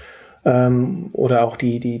HR oder auch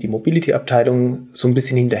die Mobility-Abteilung so ein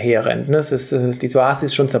bisschen hinterher rennt. Ne? Die Vase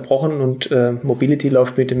ist schon zerbrochen und Mobility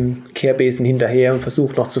läuft mit dem Kehrbesen hinterher und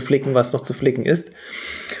versucht noch zu flicken, was noch zu flicken ist.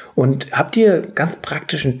 Und habt ihr ganz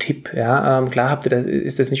praktischen Tipp? Ja? Klar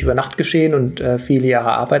ist das nicht über Nacht geschehen und viele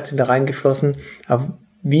Jahre Arbeit sind da reingeflossen, aber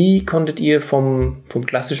wie konntet ihr vom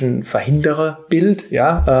klassischen Verhindererbild,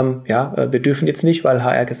 wir dürfen jetzt nicht, weil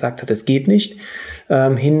HR gesagt hat, es geht nicht,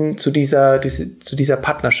 hin zu dieser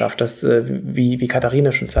Partnerschaft, dass, wie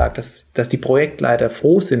Katharina schon sagt, dass die Projektleiter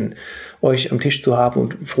froh sind, euch am Tisch zu haben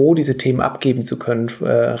und froh, diese Themen abgeben zu können,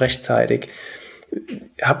 rechtzeitig.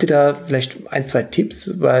 Habt ihr da vielleicht 1-2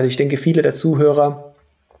 Tipps? Weil ich denke, viele der Zuhörer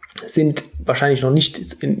sind wahrscheinlich noch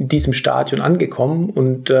nicht in diesem Stadion angekommen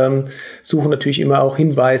und suchen natürlich immer auch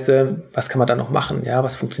Hinweise, was kann man da noch machen, ja,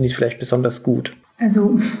 was funktioniert vielleicht besonders gut.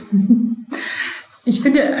 Also ich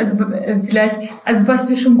finde, was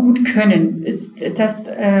wir schon gut können, ist das,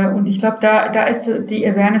 und ich glaube, da ist die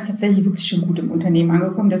Awareness tatsächlich wirklich schon gut im Unternehmen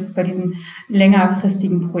angekommen. Das ist bei diesen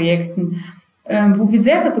längerfristigen Projekten, wo wir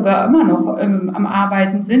selber sogar immer noch am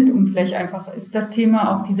Arbeiten sind, und vielleicht einfach ist das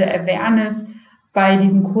Thema auch diese Awareness bei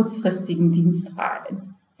diesen kurzfristigen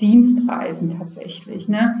Dienstreisen tatsächlich,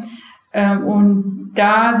 ne? Und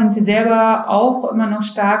da sind wir selber auch immer noch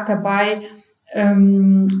stark dabei,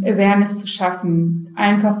 Awareness zu schaffen.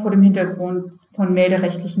 Einfach vor dem Hintergrund, von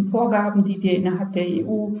melderechtlichen Vorgaben, die wir innerhalb der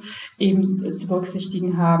EU eben zu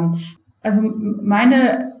berücksichtigen haben. Also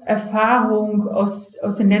meine Erfahrung aus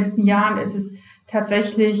den letzten Jahren ist es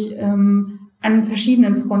tatsächlich, an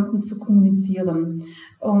verschiedenen Fronten zu kommunizieren.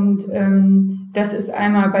 Und das ist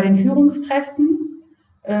einmal bei den Führungskräften,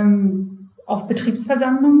 auf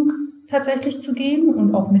Betriebsversammlung tatsächlich zu gehen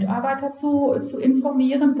und auch Mitarbeiter zu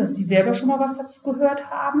informieren, dass die selber schon mal was dazu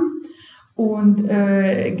gehört haben. Und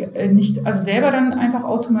nicht, also selber dann einfach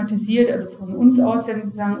automatisiert, also von uns aus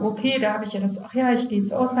dann sagen, okay, da habe ich ja das, ich gehe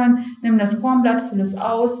ins Ausland, nimm das Formblatt, fülle es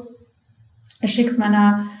aus, schick's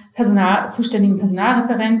meiner zuständigen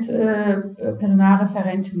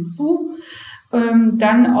Personalreferentin zu.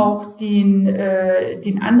 Dann auch den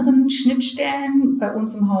anderen Schnittstellen bei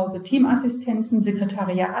uns im Hause, Teamassistenzen,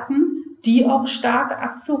 Sekretariaten, die auch stark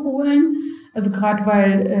abzuholen. Also gerade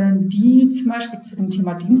weil die zum Beispiel zu dem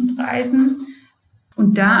Thema Dienstreisen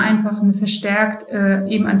und da einfach verstärkt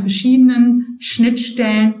eben an verschiedenen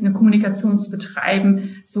Schnittstellen eine Kommunikation zu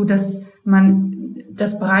betreiben, so dass man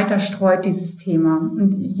das breiter streut, dieses Thema.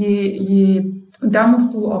 Und und da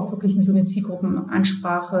musst du auch wirklich so eine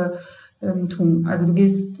Zielgruppenansprache tun. Also du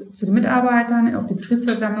gehst zu den Mitarbeitern auf die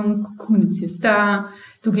Betriebsversammlung, kommunizierst da,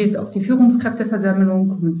 du gehst auf die Führungskräfteversammlung,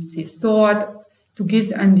 kommunizierst dort, du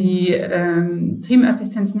gehst an die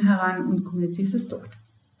Teamassistenzen heran und kommunizierst es dort.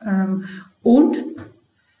 Und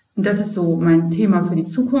das ist so mein Thema für die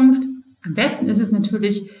Zukunft, am besten ist es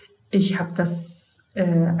natürlich, ich habe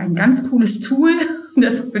ein ganz cooles Tool,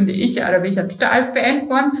 das finde ich da bin ich ja total Fan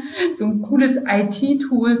von, so ein cooles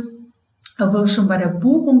IT-Tool, wo schon bei der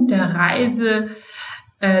Buchung der Reise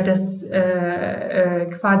das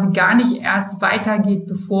quasi gar nicht erst weitergeht,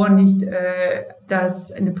 bevor nicht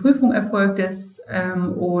dass eine Prüfung erfolgt ist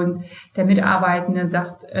und der Mitarbeitende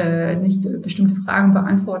nicht bestimmte Fragen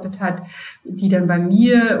beantwortet hat, die dann bei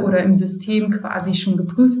mir oder im System quasi schon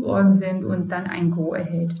geprüft worden sind und dann ein Go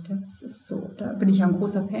erhält. Das ist so, da bin ich ja ein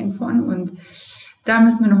großer Fan von und da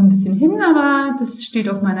müssen wir noch ein bisschen hin, aber das steht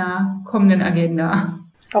auf meiner kommenden Agenda.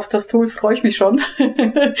 Auf das Tool freue ich mich schon.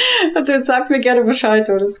 Und jetzt sagt mir gerne Bescheid,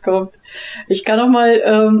 wenn es kommt. Ich kann noch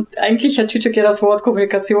mal, eigentlich hat Cicek ja das Wort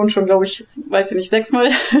Kommunikation schon, glaube ich, 6-mal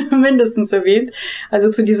mindestens erwähnt. Also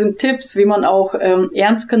zu diesen Tipps, wie man auch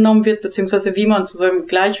ernst genommen wird, beziehungsweise wie man zu so einem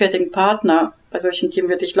gleichwertigen Partner bei solchen Themen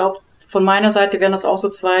wird. Ich glaube, von meiner Seite wären das auch so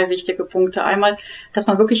 2 wichtige Punkte. Einmal, dass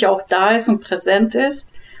man wirklich auch da ist und präsent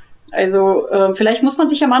ist. Also vielleicht muss man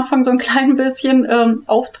sich am Anfang so ein klein bisschen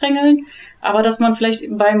aufdrängeln, aber dass man vielleicht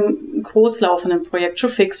beim großlaufenden Projekt schon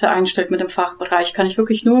Fixe einstellt mit dem Fachbereich, kann ich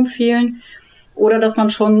wirklich nur empfehlen. Oder dass man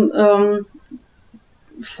schon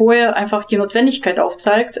vorher einfach die Notwendigkeit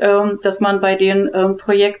aufzeigt, dass man bei den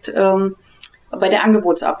bei der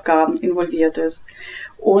Angebotsabgaben involviert ist.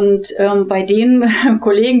 Und bei den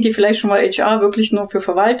Kollegen, die vielleicht schon mal HR wirklich nur für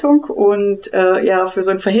Verwaltung und für so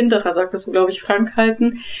einen Verhinderer, sagtest du, glaube ich, Frank,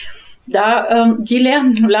 halten, die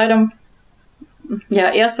lernen leider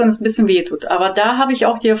erst, wenn es ein bisschen weh tut. Aber da habe ich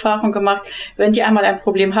auch die Erfahrung gemacht, wenn die einmal ein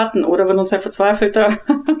Problem hatten oder wenn uns ein verzweifelter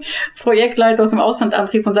Projektleiter aus dem Ausland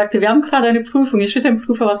antrieb und sagte, wir haben gerade eine Prüfung, hier steht ein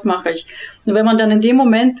Prüfer, was mache ich? Und wenn man dann in dem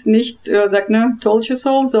Moment nicht sagt, told you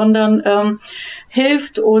so, sondern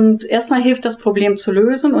hilft und erstmal hilft, das Problem zu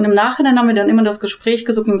lösen und im Nachhinein haben wir dann immer das Gespräch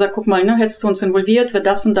gesucht und gesagt, guck mal, hättest du uns involviert, wird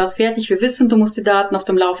das und das fertig, wir wissen, du musst die Daten auf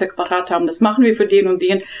dem Laufwerk parat haben, das machen wir für den und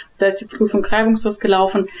den, da ist die Prüfung reibungslos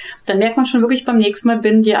gelaufen, dann merkt man schon wirklich beim nächsten Mal,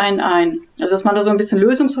 binden die einen ein. Also dass man da so ein bisschen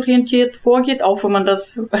lösungsorientiert vorgeht, auch wenn man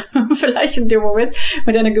das vielleicht in dem Moment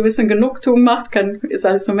mit einer gewissen Genugtuung macht, ist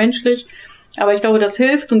alles nur menschlich, aber ich glaube, das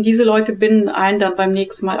hilft und diese Leute binden einen dann beim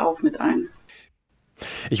nächsten Mal auch mit ein.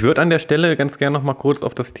 Ich würde an der Stelle ganz gerne noch mal kurz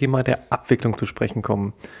auf das Thema der Abwicklung zu sprechen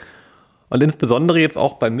kommen. Und insbesondere jetzt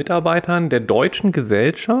auch bei Mitarbeitern der deutschen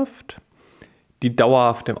Gesellschaft, die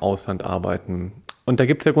dauerhaft im Ausland arbeiten. Und da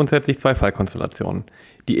gibt es ja grundsätzlich 2 Fallkonstellationen.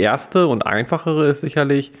 Die erste und einfachere ist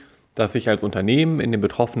sicherlich, dass ich als Unternehmen in dem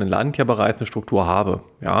betroffenen Land ja bereits eine Struktur habe.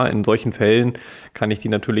 Ja, in solchen Fällen kann ich die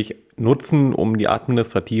natürlich nutzen, um die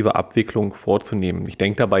administrative Abwicklung vorzunehmen. Ich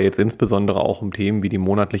denke dabei jetzt insbesondere auch um Themen wie die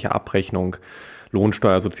monatliche Abrechnung,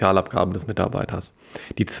 Lohnsteuer, Sozialabgaben des Mitarbeiters.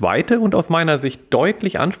 Die zweite und aus meiner Sicht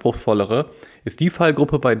deutlich anspruchsvollere ist die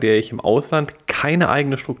Fallgruppe, bei der ich im Ausland keine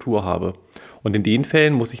eigene Struktur habe. Und in den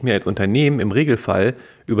Fällen muss ich mir als Unternehmen im Regelfall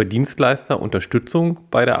über Dienstleister Unterstützung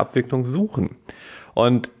bei der Abwicklung suchen.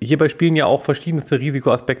 Und hierbei spielen ja auch verschiedenste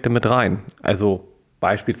Risikoaspekte mit rein. Also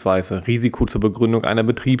beispielsweise Risiko zur Begründung einer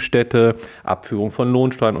Betriebsstätte, Abführung von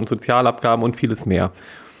Lohnsteuern und Sozialabgaben und vieles mehr.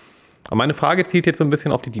 Und meine Frage zielt jetzt so ein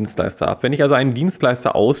bisschen auf die Dienstleister ab. Wenn ich also einen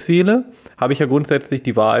Dienstleister auswähle, habe ich ja grundsätzlich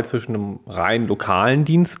die Wahl zwischen einem rein lokalen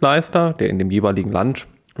Dienstleister, der in dem jeweiligen Land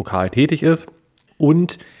lokal tätig ist,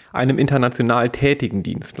 und einem international tätigen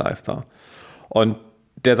Dienstleister. Und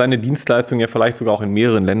der seine Dienstleistung ja vielleicht sogar auch in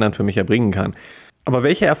mehreren Ländern für mich erbringen kann. Aber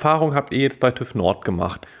welche Erfahrung habt ihr jetzt bei TÜV Nord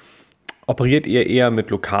gemacht? Operiert ihr eher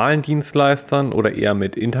mit lokalen Dienstleistern oder eher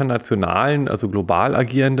mit internationalen, also global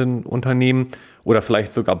agierenden Unternehmen oder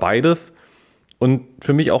vielleicht sogar beides? Und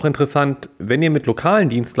für mich auch interessant, wenn ihr mit lokalen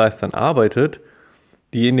Dienstleistern arbeitet,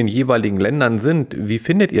 die in den jeweiligen Ländern sind, wie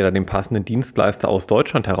findet ihr da den passenden Dienstleister aus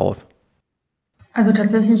Deutschland heraus? Also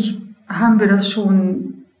tatsächlich haben wir das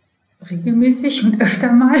schon regelmäßig und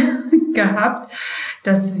öfter mal gehabt,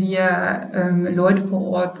 dass wir Leute vor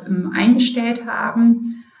Ort eingestellt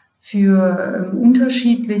haben für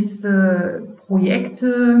unterschiedlichste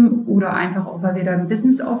Projekte oder einfach auch, weil wir da ein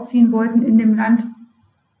Business aufziehen wollten in dem Land.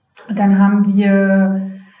 Wir haben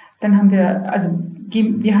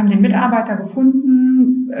den Mitarbeiter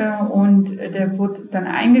gefunden und der wurde dann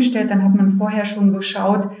eingestellt. Dann hat man vorher schon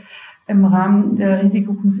geschaut, im Rahmen der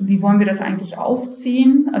Risikoprüfung, wie wollen wir das eigentlich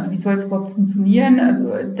aufziehen? Also wie soll es überhaupt funktionieren?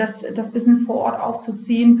 Also das Business vor Ort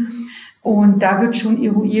aufzuziehen. Und da wird schon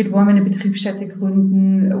eruiert, wollen wir eine Betriebsstätte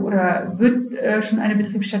gründen oder wird schon eine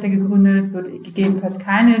Betriebsstätte gegründet, wird gegebenenfalls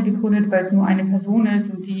keine gegründet, weil es nur eine Person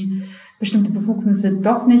ist und die bestimmte Befugnisse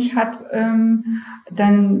doch nicht hat.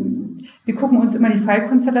 Wir gucken uns immer die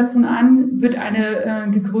Fallkonstellation an. Wird eine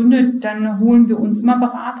gegründet, dann holen wir uns immer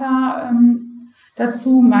Berater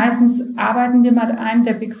dazu. Meistens arbeiten wir mit einem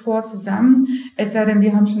der Big Four zusammen. Es sei denn,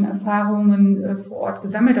 wir haben schon Erfahrungen vor Ort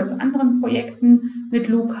gesammelt aus anderen Projekten mit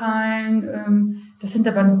lokalen. Das sind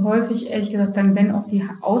aber häufig, ehrlich gesagt, dann wenn auch die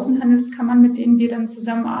Außenhandelskammern, mit denen wir dann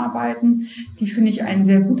zusammenarbeiten, die, finde ich, ein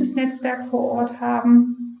sehr gutes Netzwerk vor Ort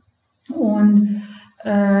haben und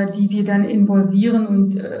die wir dann involvieren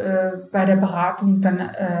und bei der Beratung dann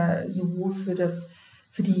sowohl für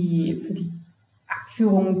die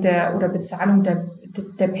Abführung oder Bezahlung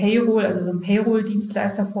der Payroll, also so ein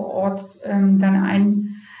Payroll-Dienstleister vor Ort,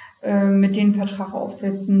 mit denen Vertrag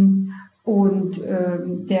aufsetzen und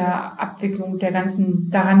der Abwicklung der ganzen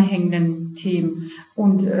daran hängenden Themen.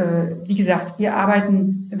 Und wie gesagt, wir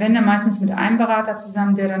arbeiten, wenn dann meistens mit einem Berater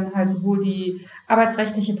zusammen, der dann halt sowohl die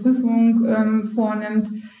arbeitsrechtliche Prüfung vornimmt,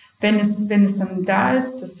 wenn es dann da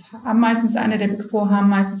ist, das haben meistens eine der Big Four, haben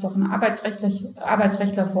meistens auch einen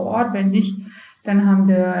Arbeitsrechtler vor Ort, wenn nicht, dann haben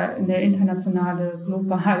wir eine internationale,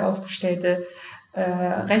 global aufgestellte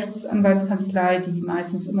Rechtsanwaltskanzlei, die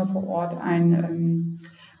meistens immer vor Ort einen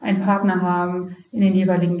Partner haben in den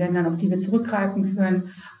jeweiligen Ländern, auf die wir zurückgreifen können.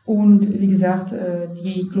 Und wie gesagt,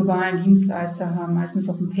 die globalen Dienstleister haben meistens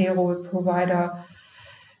auch einen Payroll-Provider.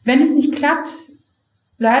 Wenn es nicht klappt,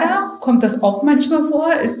 leider kommt das auch manchmal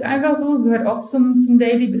vor, ist einfach so, gehört auch zum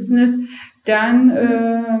Daily Business, dann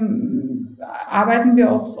arbeiten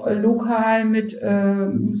wir auch lokal mit so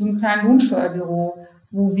einem kleinen Lohnsteuerbüro,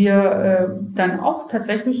 wo wir dann auch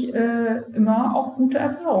tatsächlich immer auch gute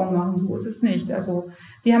Erfahrungen machen. So ist es nicht. Also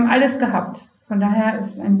wir haben alles gehabt. Von daher ist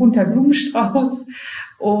es ein bunter Blumenstrauß.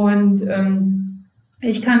 Und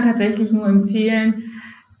ich kann tatsächlich nur empfehlen,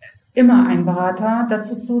 immer einen Berater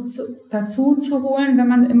dazu zu holen, wenn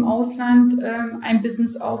man im Ausland ein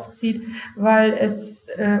Business aufzieht, weil es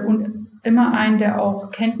und immer einen, der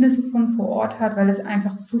auch Kenntnisse von vor Ort hat, weil es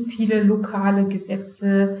einfach zu viele lokale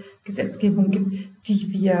Gesetzgebung gibt,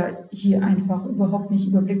 die wir hier einfach überhaupt nicht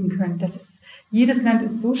überblicken können. Jedes Land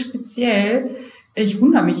ist so speziell. Ich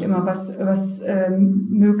wundere mich immer, was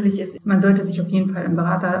möglich ist. Man sollte sich auf jeden Fall einen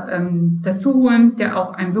Berater dazu holen, der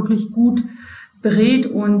auch einen wirklich gut berät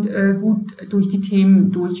und gut durch die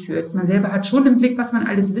Themen durchführt. Man selber hat schon im Blick, was man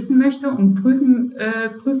alles wissen möchte und prüfen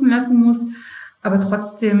lassen muss, aber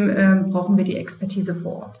trotzdem brauchen wir die Expertise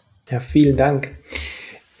vor Ort. Ja, vielen Dank.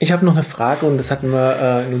 Ich habe noch eine Frage und das hatten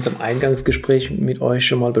wir in unserem Eingangsgespräch mit euch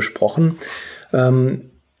schon mal besprochen.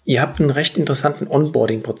 Ihr habt einen recht interessanten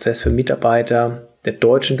Onboarding-Prozess für Mitarbeiter der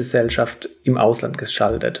deutschen Gesellschaft im Ausland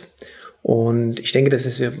geschaltet. Und ich denke, das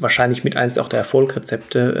ist ja wahrscheinlich mit eins auch der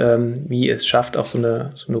Erfolgsrezepte, wie es schafft, auch so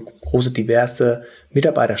eine große, diverse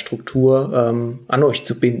Mitarbeiterstruktur an euch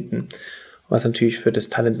zu binden. Was natürlich für das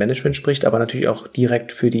Talentmanagement spricht, aber natürlich auch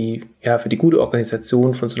direkt für die gute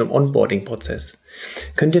Organisation von so einem Onboarding-Prozess.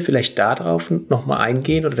 Könnt ihr vielleicht darauf nochmal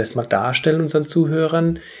eingehen oder das mal darstellen unseren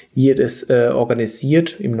Zuhörern, wie ihr das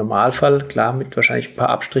organisiert? Im Normalfall, klar, mit wahrscheinlich ein paar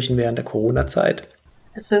Abstrichen während der Corona-Zeit.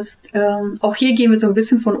 Es ist, auch hier gehen wir so ein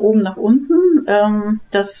bisschen von oben nach unten.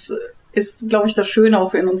 Das ist, glaube ich, das Schöne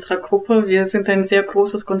auch in unserer Gruppe. Wir sind ein sehr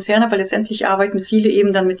großes Konzern, aber letztendlich arbeiten viele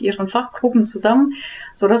eben dann mit ihren Fachgruppen zusammen,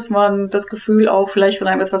 so dass man das Gefühl auch vielleicht von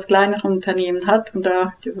einem etwas kleineren Unternehmen hat und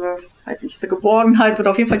da diese Geborgenheit oder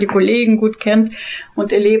auf jeden Fall die Kollegen gut kennt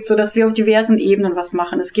und erlebt, so dass wir auf diversen Ebenen was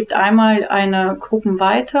machen. Es gibt einmal eine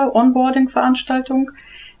gruppenweite Onboarding-Veranstaltung.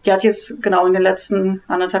 Die hat jetzt genau in den letzten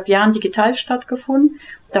 1,5 Jahren digital stattgefunden.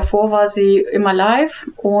 Davor war sie immer live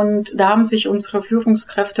und da haben sich unsere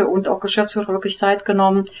Führungskräfte und auch Geschäftsführer wirklich Zeit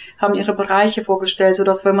genommen, haben ihre Bereiche vorgestellt,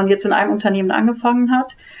 sodass, wenn man jetzt in einem Unternehmen angefangen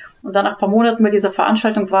hat und dann nach ein paar Monaten bei dieser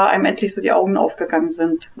Veranstaltung war, einem endlich so die Augen aufgegangen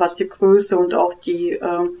sind, was die Größe und auch die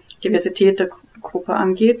Diversität der Gruppe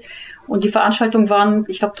angeht. Und die Veranstaltungen waren,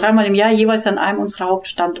 ich glaube, 3-mal im Jahr jeweils an einem unserer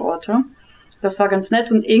Hauptstandorte. Das war ganz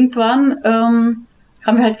nett und irgendwann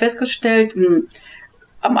haben wir halt festgestellt,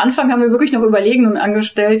 am Anfang haben wir wirklich noch Überlegungen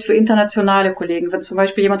angestellt für internationale Kollegen. Wenn zum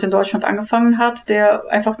Beispiel jemand in Deutschland angefangen hat, der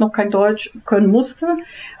einfach noch kein Deutsch können musste,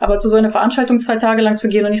 aber zu so einer Veranstaltung 2 Tage lang zu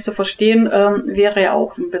gehen und nicht zu verstehen, wäre ja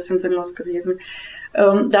auch ein bisschen sinnlos gewesen. Da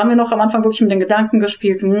haben wir noch am Anfang wirklich mit den Gedanken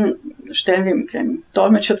gespielt, stellen wir einen kleinen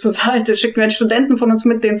Dolmetscher zur Seite, schicken wir einen Studenten von uns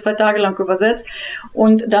mit, den 2 Tage lang übersetzt.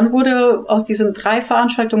 Und dann wurde aus diesen 3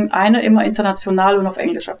 Veranstaltungen eine immer international und auf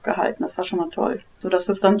Englisch abgehalten. Das war schon mal toll. So, das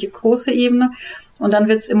ist dann die große Ebene. Und dann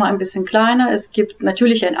wird es immer ein bisschen kleiner. Es gibt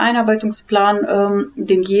natürlich einen Einarbeitungsplan,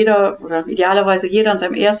 den jeder oder idealerweise jeder an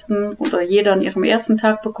seinem ersten oder jeder an ihrem ersten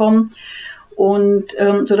Tag bekommt. Und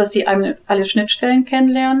so dass sie alle Schnittstellen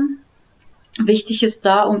kennenlernen. Wichtig ist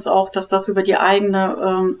da uns auch, dass das über die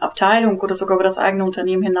eigene Abteilung oder sogar über das eigene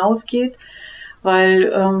Unternehmen hinausgeht,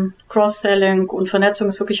 weil Cross-Selling und Vernetzung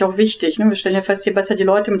ist wirklich auch wichtig. Ne? Wir stellen ja fest, je besser die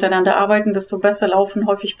Leute miteinander arbeiten, desto besser laufen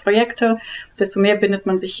häufig Projekte, desto mehr bindet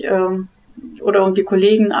man sich oder um die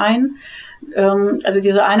Kollegen ein. Also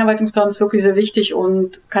dieser Einarbeitungsplan ist wirklich sehr wichtig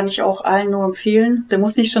und kann ich auch allen nur empfehlen. Der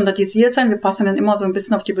muss nicht standardisiert sein. Wir passen dann immer so ein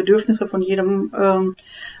bisschen auf die Bedürfnisse von jedem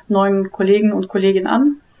neuen Kollegen und Kollegin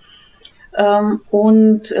an.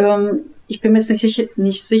 Ich bin mir jetzt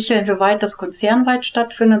nicht sicher, inwieweit das konzernweit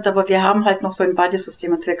stattfindet, aber wir haben halt noch so ein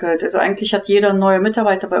Buddy-System entwickelt. Also eigentlich hat jeder neue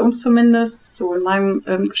Mitarbeiter bei uns zumindest, so in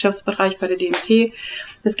meinem Geschäftsbereich bei der DMT.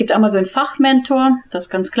 Es gibt einmal so einen Fachmentor, das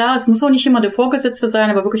ist ganz klar. Es muss auch nicht immer der Vorgesetzte sein,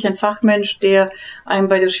 aber wirklich ein Fachmensch, der einem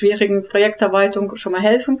bei der schwierigen Projektarbeitung schon mal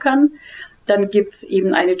helfen kann. Dann gibt's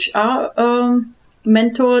eben einen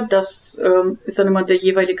HR-Mentor, das ist dann immer der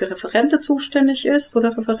jeweilige Referent, der zuständig ist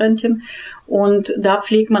oder Referentin. Und da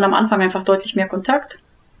pflegt man am Anfang einfach deutlich mehr Kontakt.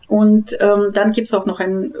 Und dann gibt's auch noch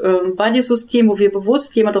ein Buddy-System, wo wir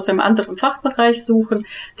bewusst jemand aus einem anderen Fachbereich suchen,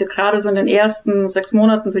 der gerade so in den ersten 6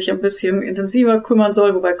 Monaten sich ein bisschen intensiver kümmern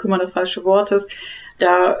soll, wobei kümmern das falsche Wort ist.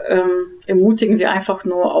 Da ermutigen wir einfach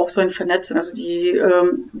nur auch so ein Vernetzen. Also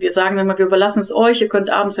wir sagen immer, wir überlassen es euch, ihr könnt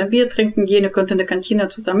abends ein Bier trinken gehen, ihr könnt in der Kantine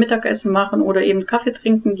zusammen Mittagessen machen oder eben Kaffee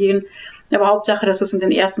trinken gehen. Aber Hauptsache, das ist in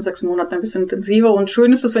den ersten 6 Monaten ein bisschen intensiver. Und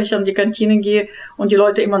schön ist es, wenn ich dann in die Kantine gehe und die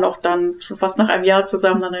Leute immer noch dann schon fast nach einem Jahr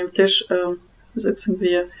zusammen an einem Tisch sitzen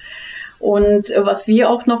sehe. Und was wir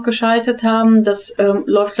auch noch geschaltet haben, das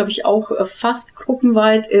läuft, glaube ich, auch fast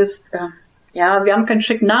gruppenweit, ist, wir haben keinen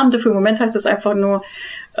schicken Namen dafür. Im Moment heißt es einfach nur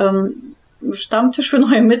Stammtisch für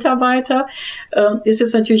neue Mitarbeiter. Ist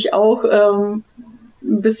jetzt natürlich auch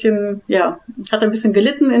ein bisschen, hat ein bisschen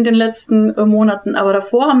gelitten in den letzten Monaten, aber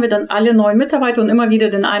davor haben wir dann alle neuen Mitarbeiter und immer wieder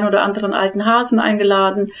den einen oder anderen alten Hasen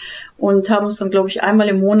eingeladen und haben uns dann, glaube ich, einmal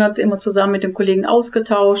im Monat immer zusammen mit den Kollegen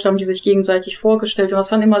ausgetauscht, haben die sich gegenseitig vorgestellt und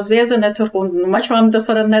das waren immer sehr, sehr nette Runden. Und manchmal, das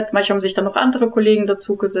war dann nett, manchmal haben sich dann noch andere Kollegen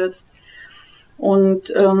dazugesetzt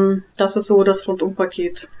und das ist so das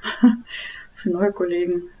Rundumpaket für neue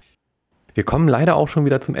Kollegen. Wir kommen leider auch schon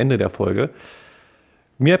wieder zum Ende der Folge.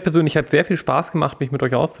 Mir persönlich hat sehr viel Spaß gemacht, mich mit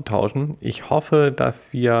euch auszutauschen. Ich hoffe,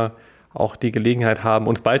 dass wir auch die Gelegenheit haben,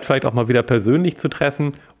 uns bald vielleicht auch mal wieder persönlich zu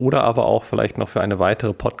treffen oder aber auch vielleicht noch für eine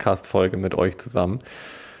weitere Podcast-Folge mit euch zusammen.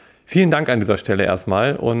 Vielen Dank an dieser Stelle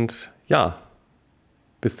erstmal und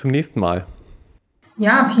bis zum nächsten Mal.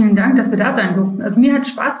 Ja, vielen Dank, dass wir da sein durften. Also mir hat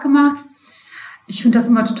Spaß gemacht. Ich finde das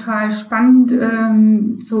immer total spannend,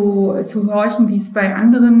 zu horchen, wie es bei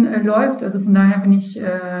anderen läuft. Also von daher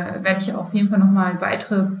werde ich auf jeden Fall nochmal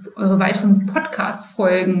eure weiteren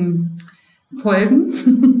Podcast-Folgen folgen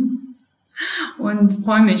und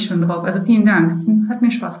freue mich schon drauf. Also vielen Dank, es hat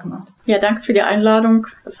mir Spaß gemacht. Ja, danke für die Einladung.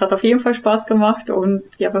 Es hat auf jeden Fall Spaß gemacht und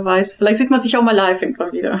wer weiß, vielleicht sieht man sich auch mal live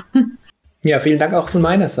irgendwann wieder. Ja, vielen Dank auch von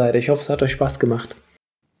meiner Seite. Ich hoffe, es hat euch Spaß gemacht.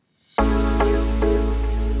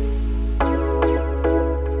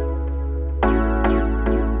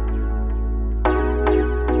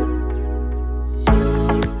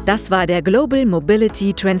 Das war der Global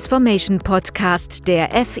Mobility Transformation Podcast der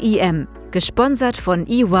FIM. gesponsert von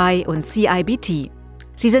EY und CIBT.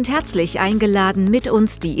 Sie sind herzlich eingeladen, mit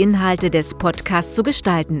uns die Inhalte des Podcasts zu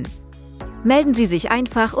gestalten. Melden Sie sich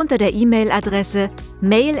einfach unter der E-Mail-Adresse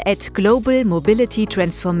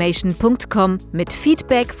mail@globalmobilitytransformation.com mit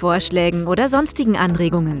Feedback, Vorschlägen oder sonstigen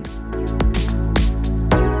Anregungen.